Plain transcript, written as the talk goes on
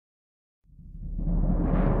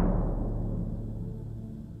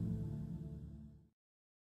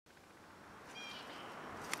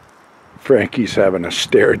Frankie's having a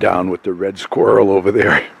stare down with the red squirrel over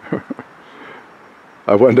there.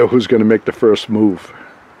 I wonder who's going to make the first move.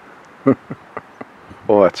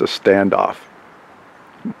 Oh, that's a standoff.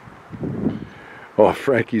 Oh,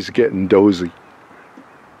 Frankie's getting dozy.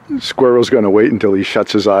 Squirrel's going to wait until he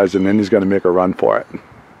shuts his eyes and then he's going to make a run for it.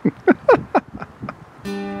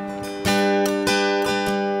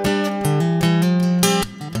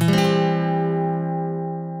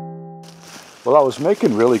 Well, I was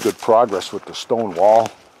making really good progress with the stone wall,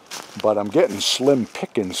 but I'm getting slim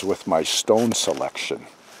pickings with my stone selection.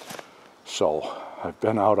 So I've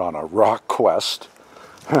been out on a rock quest.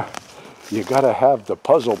 You gotta have the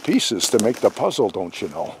puzzle pieces to make the puzzle, don't you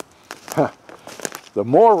know? The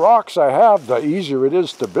more rocks I have, the easier it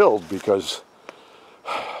is to build, because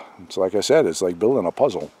it's like I said, it's like building a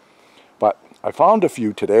puzzle. But I found a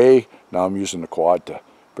few today. Now I'm using the quad to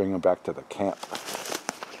bring them back to the camp.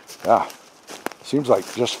 Yeah, seems like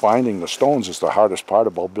just finding the stones is the hardest part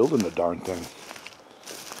about building the darn thing.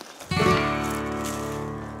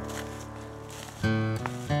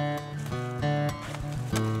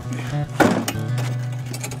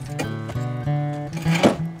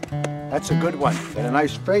 That's a good one. Got a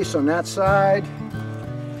nice face on that side.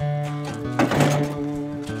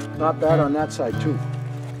 Not bad on that side too.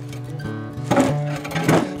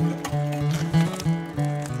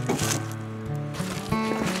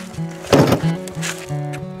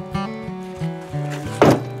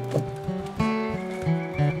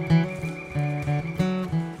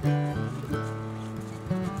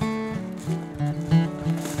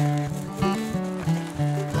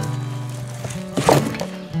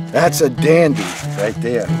 That's a dandy right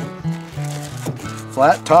there.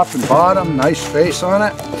 Flat top and bottom, nice face on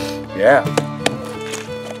it. Yeah.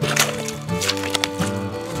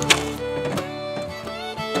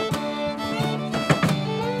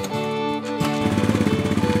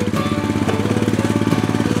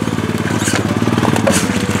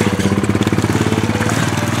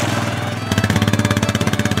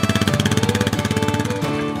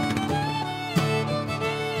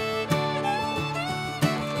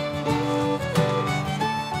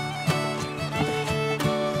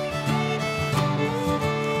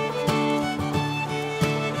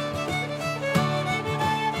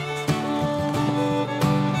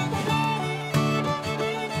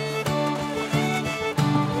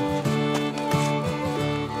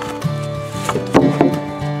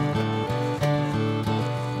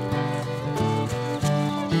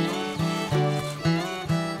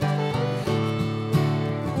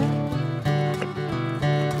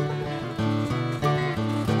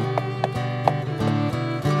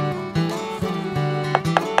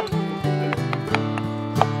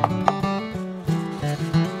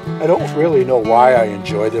 I don't really know why I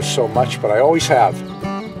enjoy this so much, but I always have.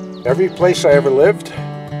 Every place I ever lived,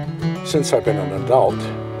 since I've been an adult,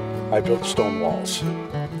 I built stone walls.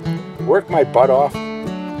 Work my butt off,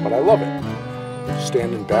 but I love it.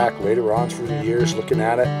 Standing back later on through the years, looking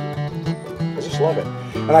at it, I just love it.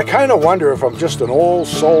 And I kind of wonder if I'm just an old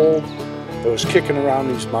soul that was kicking around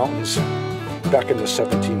these mountains back in the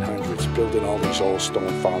 1700s, building all these old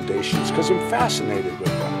stone foundations, because I'm fascinated with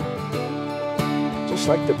them. Just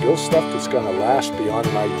like to build stuff that's going to last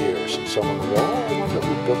beyond my years, and someone will go, oh, I wonder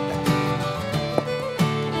who built that.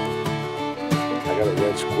 I got a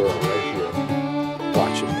red squirrel right here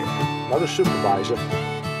watching me. Another supervisor.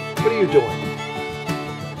 What are you doing?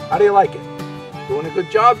 How do you like it? Doing a good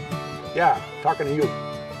job? Yeah, talking to you.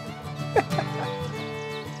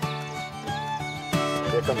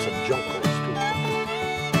 Here comes some junk holes too.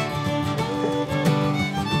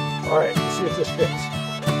 All right, let's see if this fits.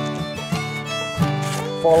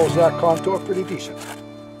 Follows that contour pretty decent.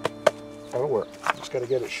 That'll work. Just got to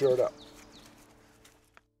get it shored up.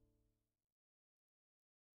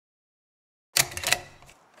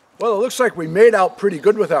 Well, it looks like we made out pretty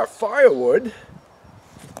good with our firewood.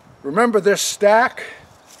 Remember this stack?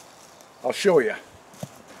 I'll show you.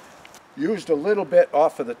 Used a little bit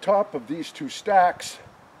off of the top of these two stacks,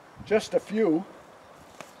 just a few,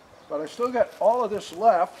 but I still got all of this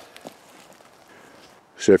left.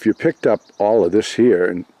 So if you picked up all of this here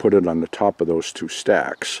and put it on the top of those two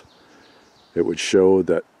stacks, it would show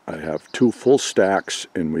that I have two full stacks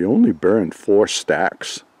and we only burned 4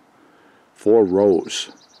 stacks, 4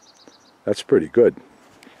 rows. That's pretty good.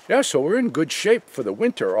 Yeah, so we're in good shape for the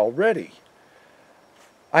winter already.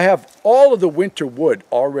 I have all of the winter wood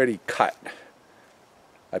already cut.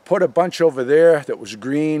 I put a bunch over there that was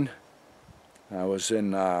green. I was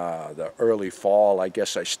in the early fall. I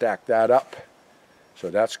guess I stacked that up. So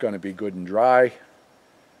that's going to be good and dry.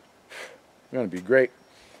 Going to be great.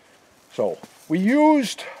 So we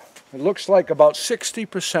used, it looks like about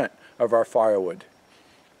 60% of our firewood.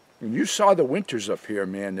 And you saw the winters up here,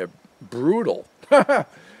 man. They're brutal.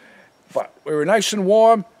 But we were nice and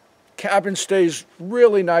warm. Cabin stays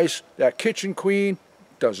really nice. That kitchen queen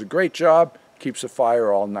does a great job. Keeps the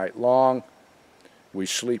fire all night long. We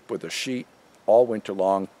sleep with a sheet all winter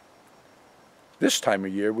long. This time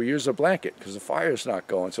of year we use a blanket because the fire's not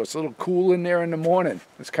going, so it's a little cool in there in the morning.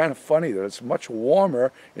 It's kind of funny that it's much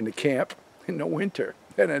warmer in the camp in the winter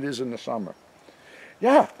than it is in the summer.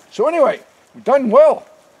 Yeah, so anyway, we've done well.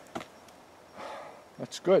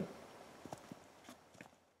 That's good.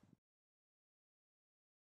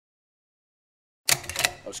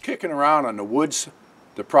 I was kicking around on the woods,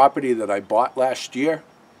 the property that I bought last year.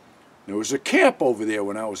 There was a camp over there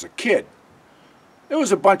when I was a kid. There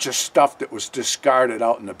was a bunch of stuff that was discarded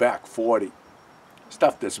out in the back 40.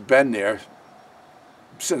 Stuff that's been there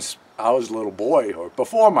since I was a little boy or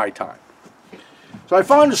before my time. So I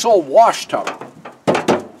found this old wash tub.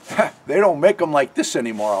 They don't make them like this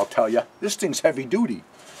anymore, I'll tell you. This thing's heavy duty.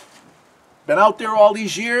 Been out there all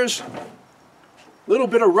these years. A little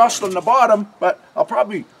bit of rust on the bottom, but I'll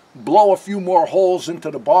probably blow a few more holes into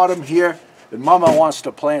the bottom here. And Mama wants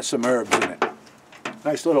to plant some herbs in it.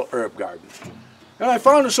 Nice little herb garden. And I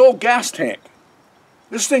found this old gas tank.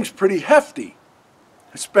 This thing's pretty hefty.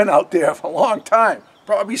 It's been out there for a long time.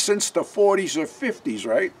 Probably since the 40s or 50s,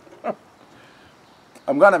 right?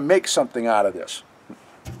 I'm going to make something out of this.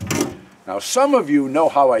 Now, some of you know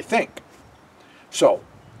how I think. So,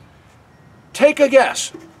 take a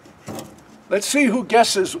guess. Let's see who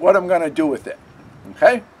guesses what I'm going to do with it.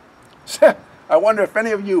 Okay? I wonder if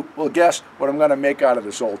any of you will guess what I'm going to make out of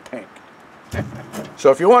this old tank.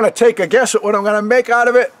 So if you want to take a guess at what I'm going to make out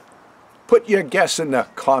of it, put your guess in the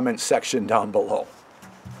comment section down below.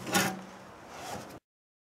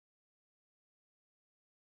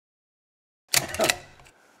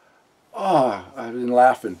 Oh, I've been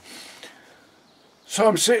laughing. So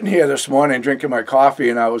I'm sitting here this morning drinking my coffee,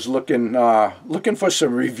 and I was looking for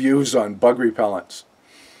some reviews on bug repellents.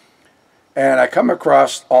 And I come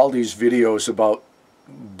across all these videos about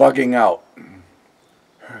bugging out.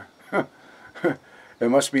 It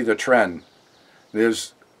must be the trend.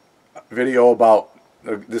 There's a video about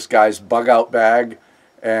this guy's bug out bag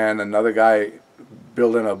and another guy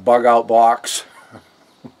building a bug out box.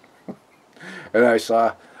 And I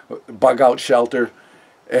saw a bug out shelter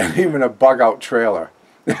and even a bug out trailer.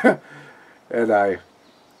 And I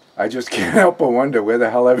just can't help but wonder where the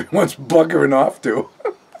hell everyone's buggering off to.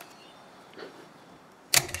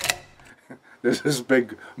 There's this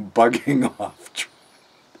big bugging off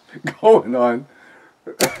going on.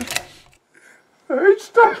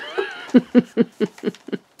 Stop.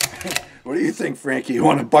 What do you think, Frankie? You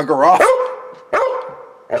want to bugger off?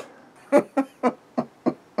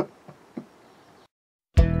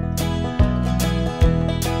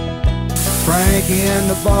 Frankie and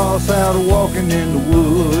the boss out walking in the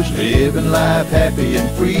woods, living life happy and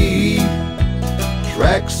free.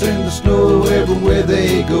 Tracks in the snow everywhere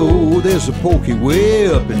they go. There's a pokey way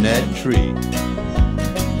up in that tree.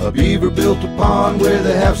 A beaver built a pond where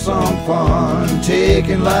they have some fun,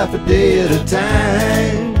 taking life a day at a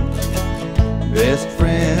time. Best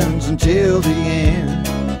friends until the end.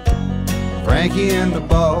 Frankie and the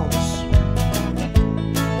boss.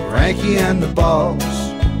 Frankie and the boss.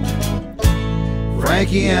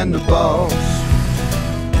 Frankie and the boss.